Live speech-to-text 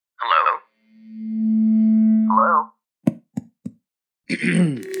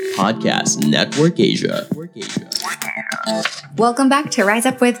Podcast Network Asia. Welcome back to Rise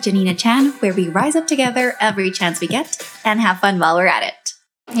Up with Janina Chan, where we rise up together every chance we get and have fun while we're at it.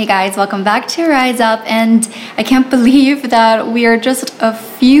 Hey guys, welcome back to Rise Up, and I can't believe that we are just a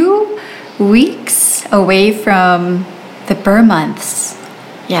few weeks away from the Burr months.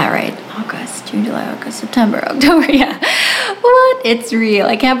 Yeah, right. August, June, July, August, September, October, yeah. What? It's real.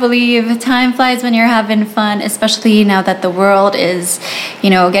 I can't believe time flies when you're having fun, especially now that the world is,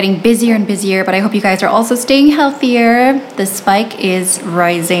 getting busier and busier. But I hope you guys are also staying healthier. The spike is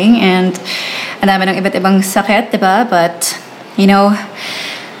rising and ang dami ng iba't ibang sakit, diba? But,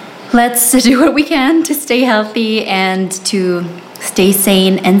 let's do what we can to stay healthy and to stay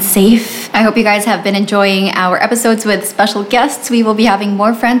sane and safe. I hope you guys have been enjoying our episodes with special guests. We will be having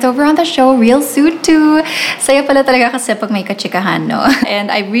more friends over on the show real soon too. Saya pala talaga kasi pag may kachikahan, no?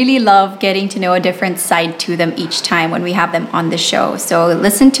 And I really love getting to know a different side to them each time when we have them on the show. So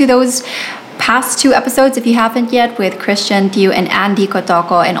listen to those past 2 episodes if you haven't yet, with Christian Tiu and Andy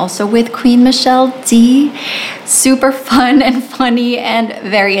Kotoko, and also with Queen Michelle D. Super fun and funny and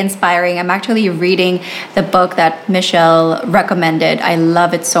very inspiring. I'm actually reading the book that Michelle recommended. I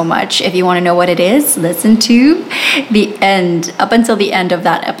love it so much. If you want to know what it is, listen to the end, up until the end of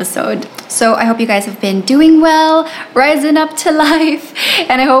that episode. So I hope you guys have been doing well, rising up to life,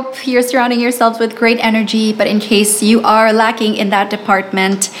 and I hope you're surrounding yourselves with great energy. But in case you are lacking in that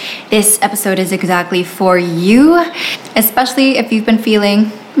department, this episode is exactly for you, especially if you've been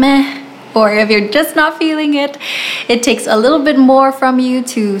feeling meh, or if you're just not feeling it. It takes a little bit more from you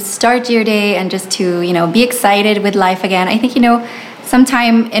to start your day and just to, be excited with life again. I think,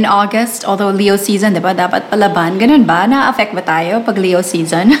 sometime in August, although Leo season, diba, dapat palaban, ganun ba? Na-affect ba tayo pag Leo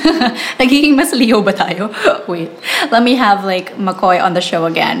season? Nagiging mas Leo ba tayo? Wait, let me have McCoy on the show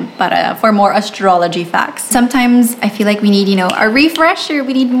again for more astrology facts. Sometimes I feel like we need, a refresher.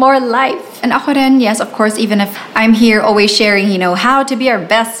 We need more life. And ako rin, yes, of course, even if I'm here always sharing, how to be our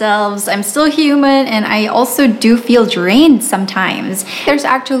best selves, I'm still human, and I also do feel drained sometimes. There's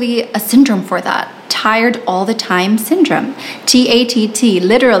actually a syndrome for that. Tired all the time syndrome. TATT,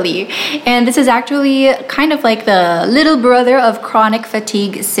 literally. And this is actually kind of like the little brother of chronic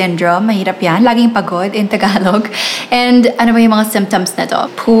fatigue syndrome. Mahirap yan. Laging pagod in Tagalog. And ano ba yung mga symptoms na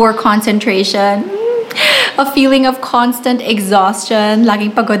to? Poor concentration, a feeling of constant exhaustion,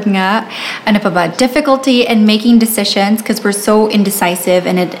 laging pagod nga. Ano pa ba? Difficulty in making decisions because we're so indecisive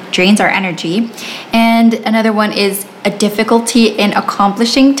and it drains our energy. And another one is a difficulty in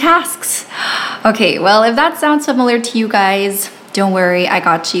accomplishing tasks. Okay, well, if that sounds familiar to you guys, don't worry, I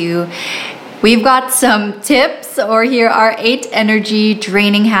got you. We've got some tips, or here are 8 energy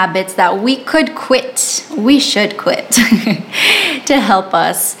draining habits that we could quit. We should quit to help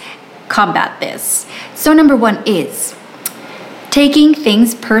us combat this. So number 1 is taking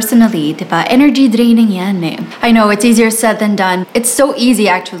things personally, diba? Energy draining yan eh. I know it's easier said than done. It's so easy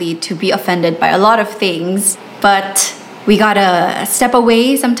actually to be offended by a lot of things, but we gotta step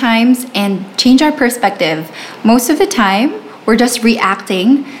away sometimes and change our perspective. Most of the time, we're just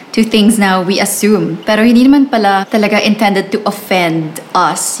reacting to things now we assume. Pero hindi naman pala talaga intended to offend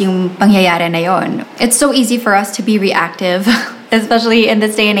us yung pangyayari na yon. It's so easy for us to be reactive, especially in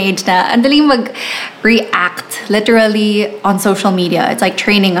this day and age na ang daling mag-react literally on social media. It's like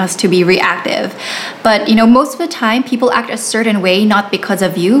training us to be reactive. But, most of the time, people act a certain way not because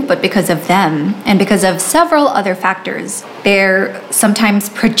of you, but because of them and because of several other factors. They're sometimes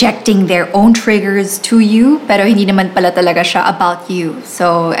projecting their own triggers to you, pero hindi naman pala talaga siya about you.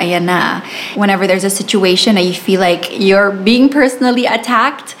 So, ayan na. Whenever there's a situation that you feel like you're being personally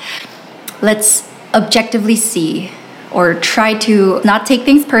attacked, let's objectively see or try to not take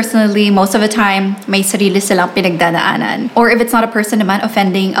things personally. Most of the time, may sarili silang pinagdadaanan. Or if it's not a person naman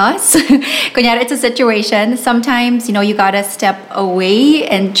offending us, kunyari it's a situation, sometimes, you gotta step away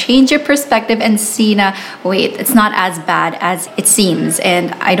and change your perspective and see na, wait, it's not as bad as it seems.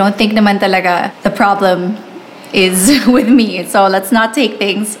 And I don't think naman talaga the problem is with me. So let's not take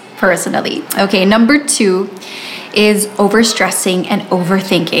things personally. Okay, number 2 is overstressing and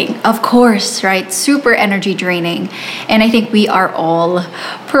overthinking. Of course, right? Super energy draining. And I think we are all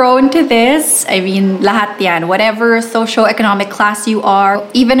prone to this. I mean, lahat yan. Whatever socio-economic class you are,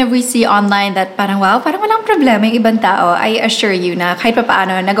 even if we see online that parang wow, parang walang problema yung ibang tao, I assure you na kahit pa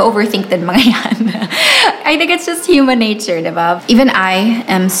paano, nag-overthink din mga yan. I think it's just human nature, diba? Even I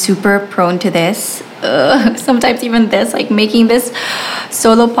am super prone to this. Sometimes even this, like making this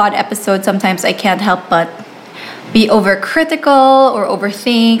solo pod episode, sometimes I can't help but be overcritical or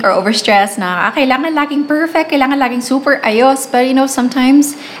overthink or overstress na kailangan laging perfect, kailangan laging super ayos. But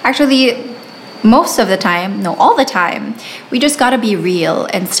sometimes actually most of the time, no, all the time, we just gotta be real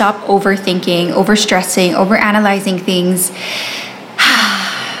and stop overthinking, overstressing, overanalyzing things.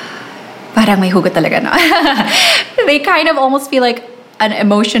 Parang may hugot talaga, no? They kind of almost feel like an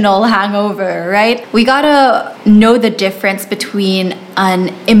emotional hangover, right? We gotta know the difference between an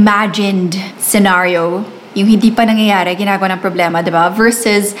imagined scenario, yung hindi pa nangyayari, ginagawa ng problema, diba?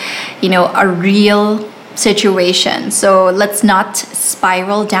 Versus, a real situation. So let's not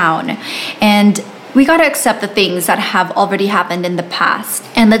spiral down. And we gotta accept the things that have already happened in the past.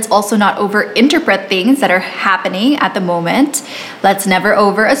 And let's also not over-interpret things that are happening at the moment. Let's never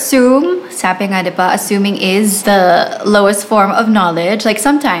over-assume. Sabi nga, diba, assuming is the lowest form of knowledge. Like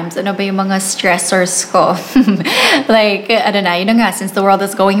sometimes, ano ba yung mga stressors ko? Like, I don't know, yun na nga, since the world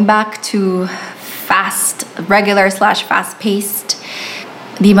is going back to regular/fast-paced,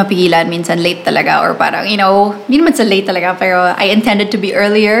 di mapigilan, minsan late talaga, or parang, hindi naman sa late talaga, pero I intended to be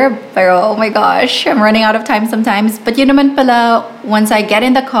earlier, pero oh my gosh, I'm running out of time sometimes. But yun naman pala, once I get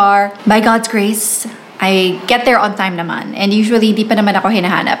in the car, by God's grace, I get there on time naman. And usually, di pa naman ako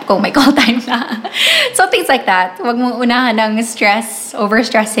hinahanap kung may call time na. So things like that. Huwag mong unahan ng stress,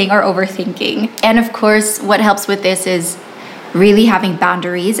 overstressing, or overthinking. And of course, what helps with this is really having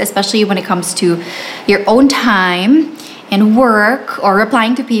boundaries, especially when it comes to your own time in work or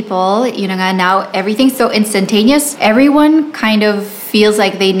replying to people. Now everything's so instantaneous. Everyone kind of feels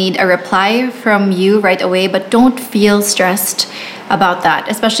like they need a reply from you right away, but don't feel stressed about that,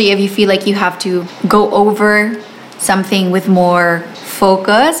 especially if you feel like you have to go over something with more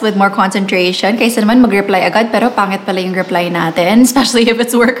focus, with more concentration. Kaysa naman mag-reply agad, pero pangit pala yung reply natin, especially if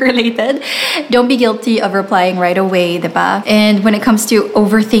it's work-related. Don't be guilty of replying right away, diba? And when it comes to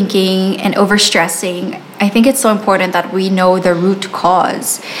overthinking and overstressing, I think it's so important that we know the root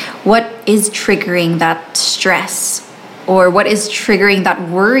cause. What is triggering that stress? Or what is triggering that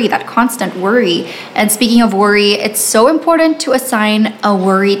worry, that constant worry? And speaking of worry, it's so important to assign a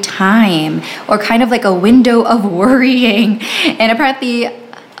worry time, or kind of like a window of worrying. And apparently,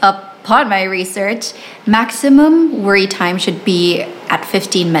 upon my research, maximum worry time should be at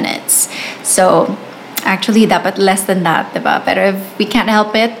 15 minutes. So actually, dapat less than that, diba? But if we can't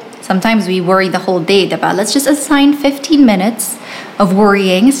help it, sometimes we worry the whole day, diba? Let's just assign 15 minutes of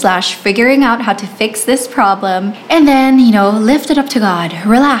worrying / figuring out how to fix this problem, and then, lift it up to God,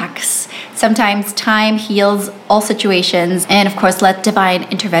 relax. Sometimes time heals all situations, and of course, let divine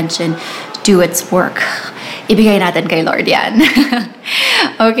intervention do its work. Ibigay natin kay Lord yan.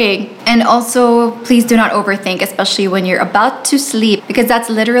 Okay, and also, please do not overthink, especially when you're about to sleep, because that's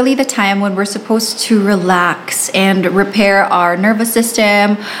literally the time when we're supposed to relax and repair our nervous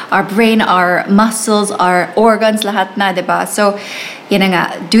system, our brain, our muscles, our organs, lahat na, diba? So, yun na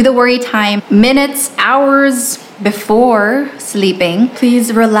nga, do the worry time minutes, hours before sleeping.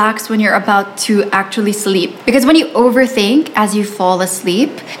 Please relax when you're about to actually sleep, because when you overthink as you fall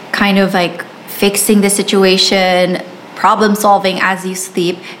asleep, kind of like fixing the situation, problem solving as you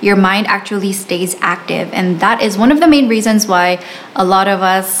sleep, your mind actually stays active. And that is one of the main reasons why a lot of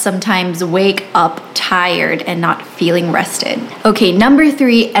us sometimes wake up tired and not feeling rested. Okay, number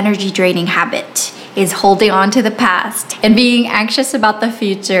 3 energy draining habit is holding on to the past and being anxious about the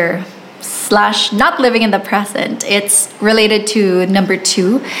future / not living in the present. It's related to number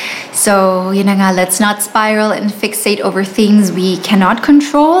 2. So, let's not spiral and fixate over things we cannot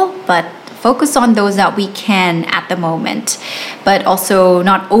control, but focus on those that we can at the moment, but also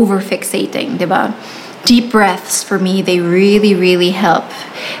not over fixating, diba? Deep breaths, for me, they really, really help.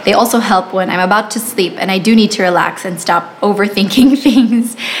 They also help when I'm about to sleep and I do need to relax and stop overthinking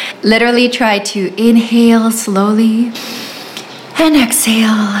things. Literally try to inhale slowly and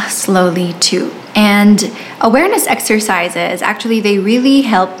exhale slowly too. And awareness exercises, actually, they really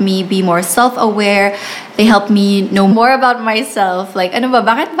help me be more self-aware. They help me know more about myself. Like,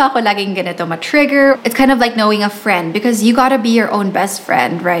 bakit ba ako laging ganito ma-trigger? It's kind of like knowing a friend, because you gotta be your own best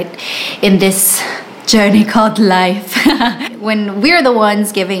friend, right? In this journey called life. When we're the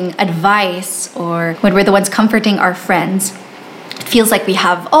ones giving advice, or when we're the ones comforting our friends, it feels like we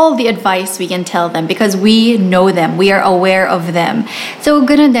have all the advice we can tell them because we know them, we are aware of them. So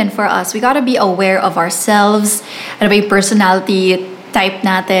ganun din for us, we gotta be aware of ourselves, ano ba yung personality type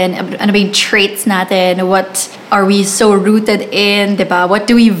natin, ano ba yung traits natin, what are we so rooted in, diba? What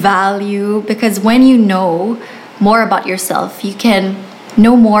do we value? Because when you know more about yourself, you can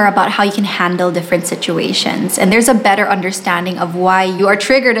know more about how you can handle different situations. And there's a better understanding of why you are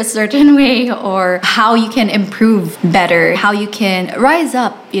triggered a certain way, or how you can improve better, how you can rise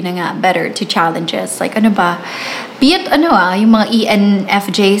up, better to challenges. Like, be it, yung mga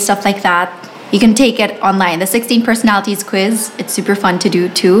ENFJ, stuff like that. You can take it online. The 16 personalities quiz, it's super fun to do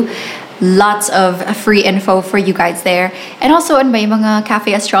too. Lots of free info for you guys there. And also on may mga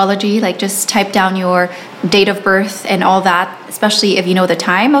cafe astrology, like just type down your date of birth and all that, especially if you know the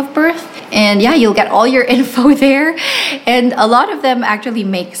time of birth. And yeah, you'll get all your info there. And a lot of them actually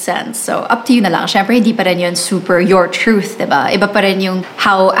make sense. So up to you na lang. Syempre, hindi pa rin yun super your truth, diba? Iba pa rin yung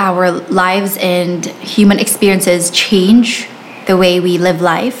how our lives and human experiences change the way we live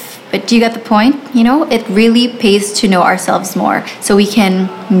life. But do you get the point? You know, it really pays to know ourselves more so we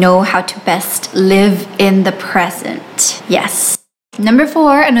can know how to best live in the present. Yes. Number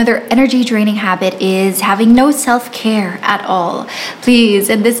 4, another energy draining habit is having no self-care at all. Please,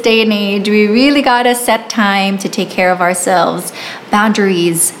 in this day and age, we really gotta set time to take care of ourselves.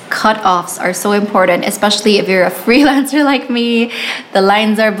 Boundaries, cut-offs are so important, especially if you're a freelancer like me. The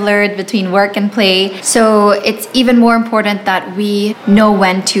lines are blurred between work and play. So it's even more important that we know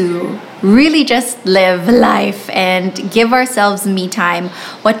when to really just live life and give ourselves me time.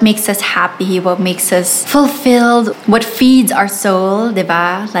 What makes us happy, what makes us fulfilled, what feeds our soul,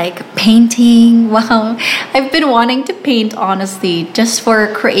 diba? Like painting. Wow. I've been wanting to paint, honestly, just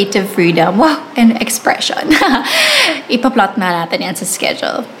for creative freedom. Wow. And expression. Ipa-plot na natin yan sa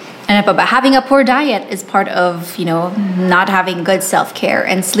schedule. Ano pa ba? Having a poor diet is part of, not having good self-care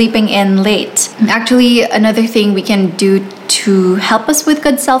and sleeping in late. Actually, another thing we can do to help us with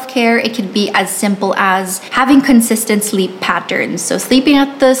good self-care, it could be as simple as having consistent sleep patterns. So sleeping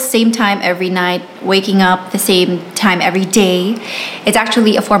at the same time every night, waking up the same time every day. It's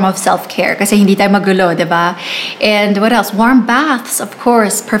actually a form of self-care kasi hindi tayo magulo, diba? And what else? Warm baths, of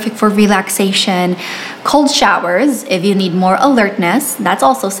course, perfect for relaxation. Cold showers, if you need more alertness, that's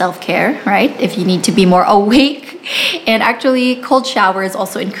also self-care, right? If you need to be more awake. And actually, cold showers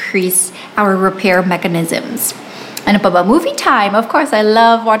also increase our repair mechanisms. Ano pa ba? Movie time. Of course, I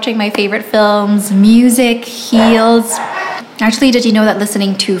love watching my favorite films. Music heals. Actually, did you know that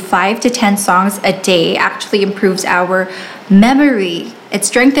listening to 5 to 10 songs a day actually improves our memory? It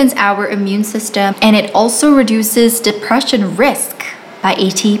strengthens our immune system and it also reduces depression risk by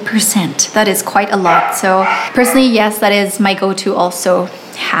 80%. That is quite a lot. So personally, yes, that is my go-to also.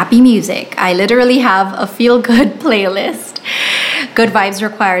 Happy music. I literally have a feel-good playlist. Good Vibes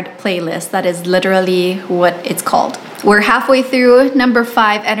Required playlist. That is literally what it's called. We're halfway through. Number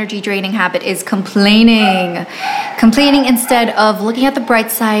 5 energy draining habit is complaining. Complaining instead of looking at the bright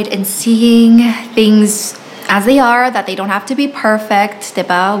side and seeing things as they are, that they don't have to be perfect,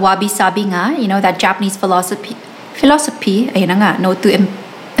 diba? Wabi-sabi nga, that Japanese philosophy, ayun na nga, no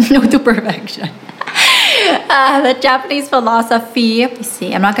to perfection. The Japanese philosophy, you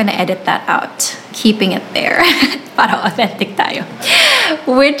see, I'm not gonna edit that out. Keeping it there. Para authentic tayo.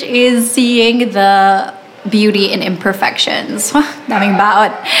 Which is seeing the beauty in imperfections. Daming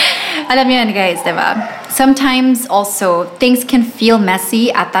baot. Alam niyo yan, guys, diba? Sometimes also things can feel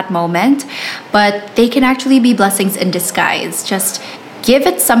messy at that moment, but they can actually be blessings in disguise. Just give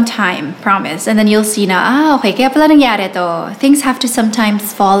it some time, promise. And then you'll see na, okay, kaya pala nangyari to. Things have to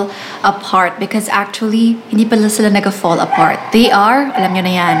sometimes fall apart because actually, hindi pala sila nag-fall apart. They are, alam nyo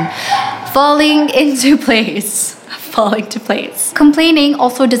na yan, falling into place. Falling to place. Complaining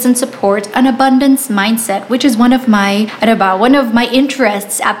also doesn't support an abundance mindset, which is one of my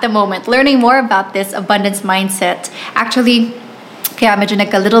interests at the moment. Learning more about this abundance mindset. Actually, kaya medyo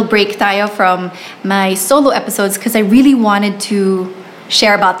nagka little break tayo from my solo episodes because I really wanted to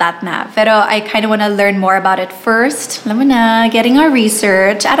share about that na. Pero I kind of want to learn more about it first. Alam mo na, getting our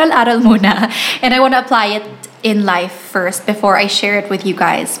research, aral-aral muna. And I want to apply it in life first before I share it with you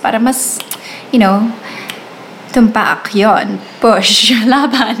guys. Para mas, tumpak yon, push,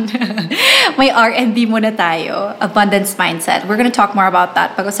 laban. May R&D muna tayo. Abundance mindset. We're gonna talk more about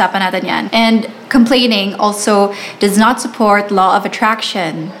that. Pag-usapan natin yan. And complaining also does not support law of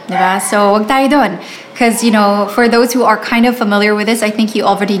attraction. Diba? So, wag tayo dun. Because, for those who are kind of familiar with this, I think you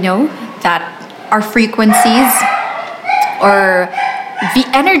already know that our frequencies or the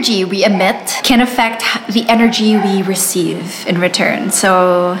energy we emit can affect the energy we receive in return.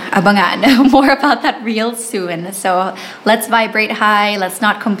 So, abangan. More about that real soon. So, let's vibrate high. Let's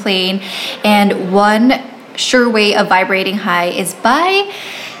not complain. And one sure way of vibrating high is by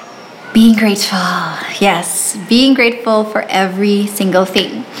being grateful. Yes, being grateful for every single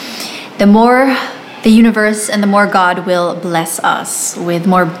thing. The more the universe and the more God will bless us with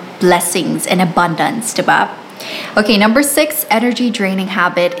more blessings and abundance, diba? Okay, number 6 energy draining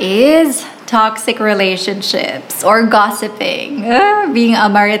habit is toxic relationships or gossiping, being a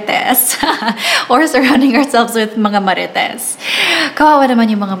marites, or surrounding ourselves with mga marites. Kawawa naman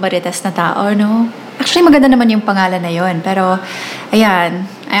yung mga marites na tao, no? Actually, maganda naman yung pangalan na yun. Pero, ayan,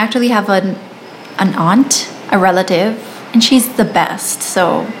 I actually have an aunt, a relative, and she's the best.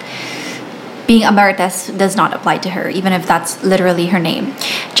 So, being a Marites does not apply to her, even if that's literally her name.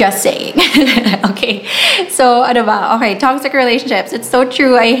 Just saying. Okay. So, ano ba? Okay, toxic relationships. It's so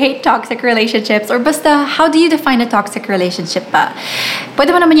true. I hate toxic relationships. Or basta, how do you define a toxic relationship ba?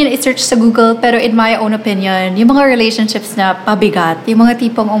 Pwede mo naman yun i-search sa Google, pero in my own opinion, yung mga relationships na pabigat, yung mga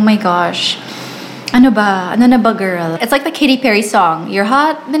tipong, oh my gosh, ano ba? Ano na ba, girl? It's like the Katy Perry song. You're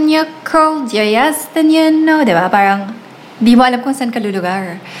hot, then you're cold. You're yes, then you know. Diba? Parang, di mo alam kung saan ka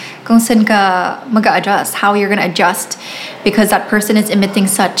lulugar. Kung saan ka mag-a-adjust. How you're gonna adjust. Because that person is emitting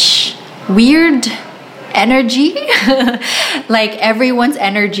such weird energy. Like, everyone's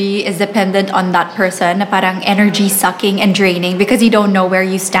energy is dependent on that person. Na parang energy sucking and draining because you don't know where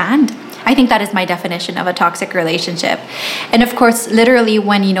you stand. I think that is my definition of a toxic relationship. And of course, literally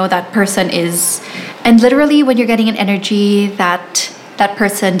when you know that person is, and literally when you're getting an energy that that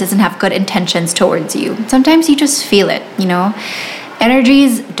person doesn't have good intentions towards you. Sometimes you just feel it, you know?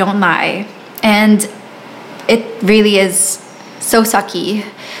 Energies don't lie. And it really is so sucky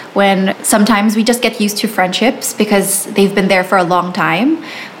when sometimes we just get used to friendships because they've been there for a long time,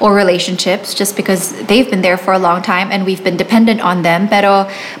 or relationships just because they've been there for a long time and we've been dependent on them, pero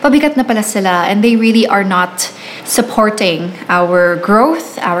pabigat na pala sila and they really are not supporting our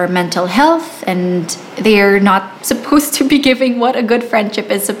growth, our mental health, and they're not supposed to be giving what a good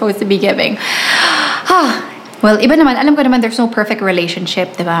friendship is supposed to be giving. Well, iba naman, alam ko naman there's no perfect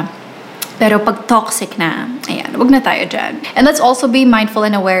relationship, diba? Pero pag toxic na, ayan, wag na tayo dyan. And let's also be mindful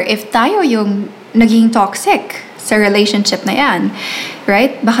and aware if tayo yung naging toxic sa relationship na yan,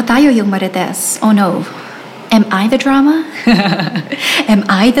 right? Baka tayo yung marites. Oh no. Am I the drama? Am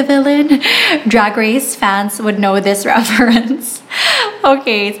I the villain? Drag Race fans would know this reference.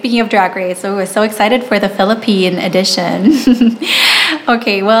 Okay, speaking of Drag Race, so we're so excited for the Philippine edition.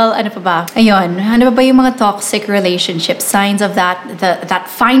 Okay, well, ano pa ba? Ayun, ano pa ba yung mga toxic relationships? Signs of that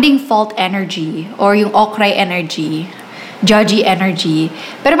finding fault energy or yung okray energy, judgy energy.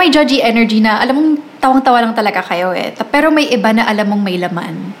 Pero may judgy energy na alam mong tawang-tawa lang talaga kayo eh. Pero may iba na alam mong may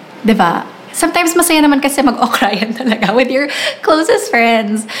laman. 'Di ba? Sometimes masaya naman kasi mag-okrayan talaga with your closest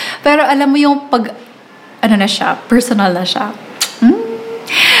friends. Pero alam mo yung pag, ano na siya, personal na siya.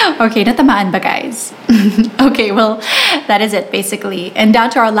 Okay, natamaan ba guys? Okay, well, that is it basically. And down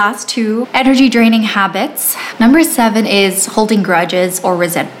to our last two, energy draining habits. Number 7 is holding grudges or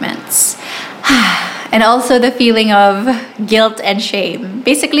resentments. And also the feeling of guilt and shame.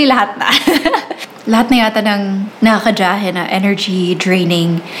 Basically lahat na. Lahat na yata ng nakakajahe na energy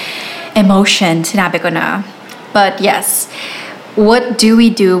draining emotion, sinabi ko na. But yes, what do we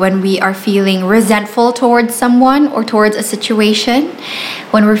do when we are feeling resentful towards someone or towards a situation?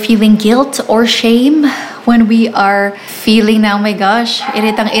 When we're feeling guilt or shame? When we are feeling na, oh my gosh,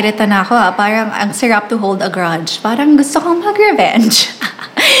 iritang-irita na ako parang ang sarap to hold a grudge. Parang gusto kong mag-revenge.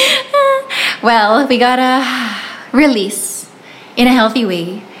 Well, we gotta release in a healthy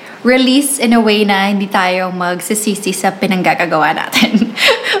way. Release in a way na hindi tayo magsisisi sa pinanggagawa natin.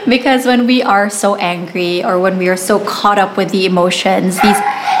 Because when we are so angry or when we are so caught up with the emotions, these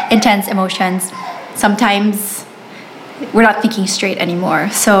intense emotions, sometimes we're not thinking straight anymore.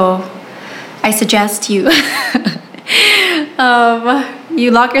 So I suggest you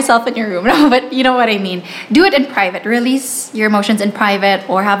you lock yourself in your room. No, but you know what I mean. Do it in private. Release your emotions in private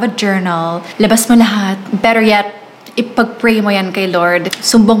or have a journal. Labas mo lahat. Better yet, ipag-pray mo yan kay Lord.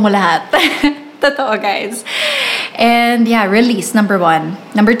 Sumbong mo lahat. Totoo, guys. And yeah, release, number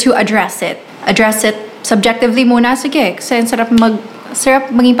 1. Number 2, address it. Address it subjectively muna. Sige, kasi sarap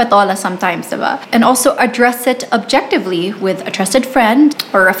maging patola sometimes, diba? And also address it objectively with a trusted friend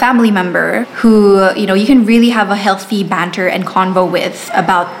or a family member who, you know, you can really have a healthy banter and convo with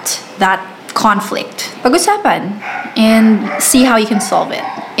about that conflict. Pag-usapan and see how you can solve it.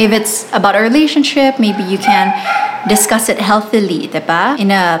 If it's about a relationship, maybe you can discuss it healthily, diba?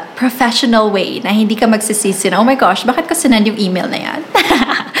 In a professional way na hindi ka magsisisi na, oh my gosh, bakit ko sinend yung email na yan?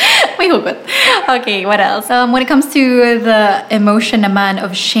 May hugot. Okay, what else? When it comes to the emotion naman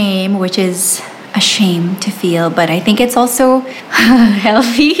of shame, which is a shame to feel, but I think it's also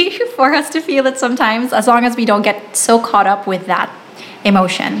healthy for us to feel it sometimes, as long as we don't get so caught up with that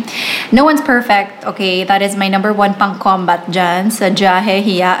emotion. No one's perfect, okay? That is my number 1 pang-combat dyan sa jahe,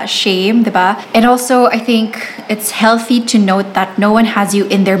 hiya, shame, diba? And also, I think it's healthy to note that no one has you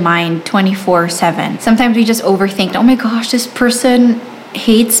in their mind 24/7. Sometimes we just overthink, oh my gosh, this person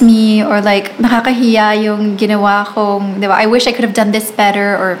hates me, or like nakakahiya yung ginawa kong, diba? I wish I could have done this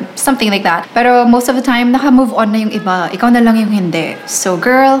better or something like that. Pero most of the time, naka-move on na yung iba. Ikaw na lang yung hindi. So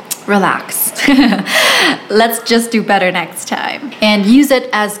girl, relax. Let's just do better next time. And use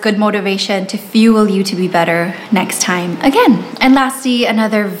it as good motivation to fuel you to be better next time again. And lastly,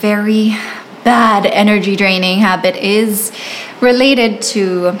 another very bad energy draining habit is related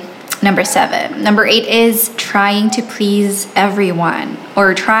to number 7. Number 8 is trying to please everyone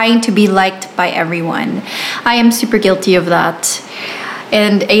or trying to be liked by everyone. I am super guilty of that.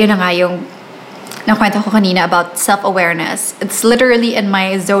 And ayun na nga yung nakwento ko kanina about self-awareness. It's literally in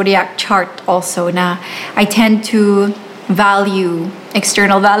my zodiac chart also na I tend to value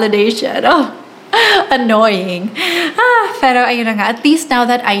external validation. Oh, annoying. Pero ayun na nga, at least now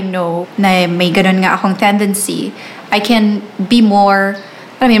that I know na may ganun nga akong tendency, I can be more,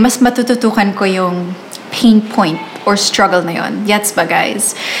 mas matututukan ko yung pain point or struggle na yun. Gets ba,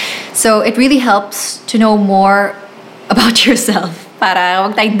 guys? So it really helps to know more about yourself. Para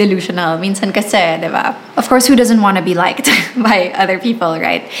wag tayong delusional. Minsan kasi, di ba? Of course, who doesn't want to be liked by other people,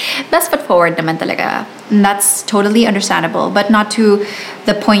 right? Best foot forward naman talaga. And that's totally understandable. But not to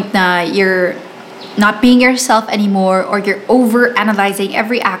the point na you're not being yourself anymore or you're over-analyzing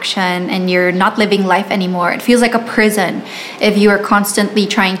every action and you're not living life anymore. It feels like a prison if you are constantly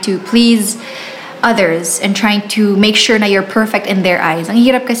trying to please others and trying to make sure na you're perfect in their eyes. Ang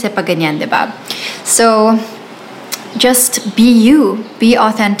hirap kasi pag ganyan, di ba? So, just be you, be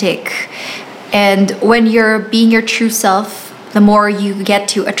authentic. And when you're being your true self, the more you get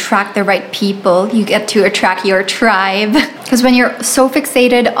to attract the right people, you get to attract your tribe. Because when you're so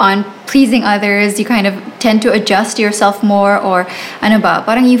fixated on pleasing others, you kind of tend to adjust yourself more or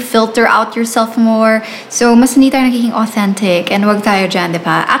parang you filter out yourself more. So mas hindi tayo nagiging authentic and wag tayo dyan, di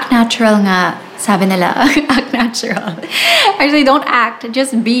ba? Act natural nga, sabi nila. Act natural. Actually, don't act,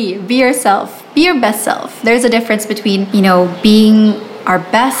 just be. Be yourself. Be your best self. There's a difference between, being our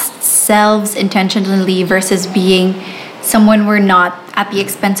best selves intentionally versus being someone we're not at the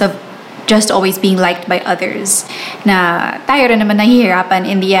expense of just always being liked by others. Na tayo rin naman nahihirapan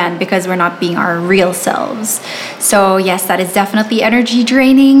in the end because we're not being our real selves. So yes, that is definitely energy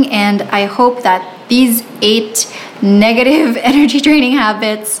draining, and I hope that these 8 negative energy draining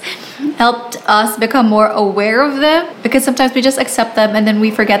habits helped us become more aware of them, because sometimes we just accept them and then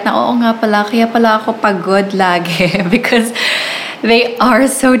we forget na oo nga pala, kaya pala ako pagod lagi because they are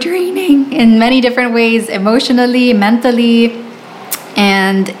so draining in many different ways, emotionally, mentally,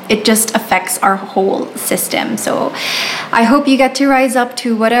 and it just affects our whole system. So I hope you get to rise up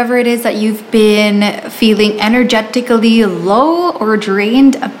to whatever it is that you've been feeling energetically low or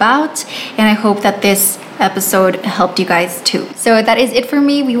drained about, and I hope that this episode helped you guys too. So that is it for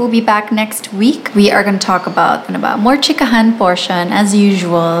me. We will be back next week. We are going to talk about more chikahan portion as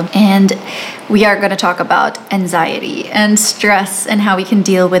usual, and we are going to talk about anxiety and stress and how we can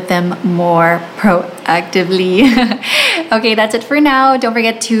deal with them more proactively. Okay, that's it for now. Don't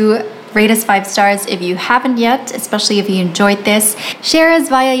forget to rate us 5 stars if you haven't yet, especially if you enjoyed this. Share us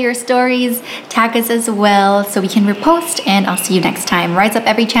via your stories, tag us as well so we can repost, and I'll see you next time. Rise up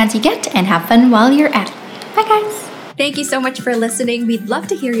every chance you get and have fun while you're at it. Bye, guys. Thank you so much for listening. We'd love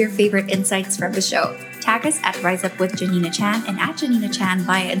to hear your favorite insights from the show. Tag us at Rise Up with Janina Chan and at Janina Chan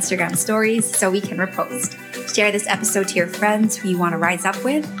via Instagram stories so we can repost. Share this episode to your friends who you want to rise up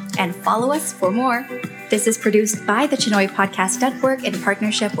with, and follow us for more. This is produced by the Chinoy Podcast Network in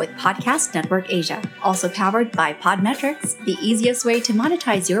partnership with Podcast Network Asia. Also powered by Podmetrics, the easiest way to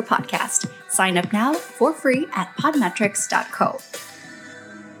monetize your podcast. Sign up now for free at podmetrics.co.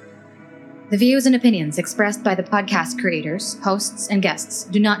 The views and opinions expressed by the podcast creators, hosts, and guests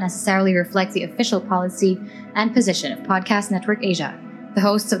do not necessarily reflect the official policy and position of Podcast Network Asia, the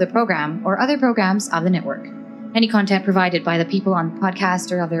hosts of the program, or other programs of the network. Any content provided by the people on the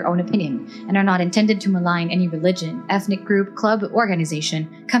podcast are of their own opinion and are not intended to malign any religion, ethnic group, club,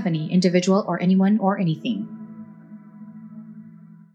 organization, company, individual, or anyone or anything.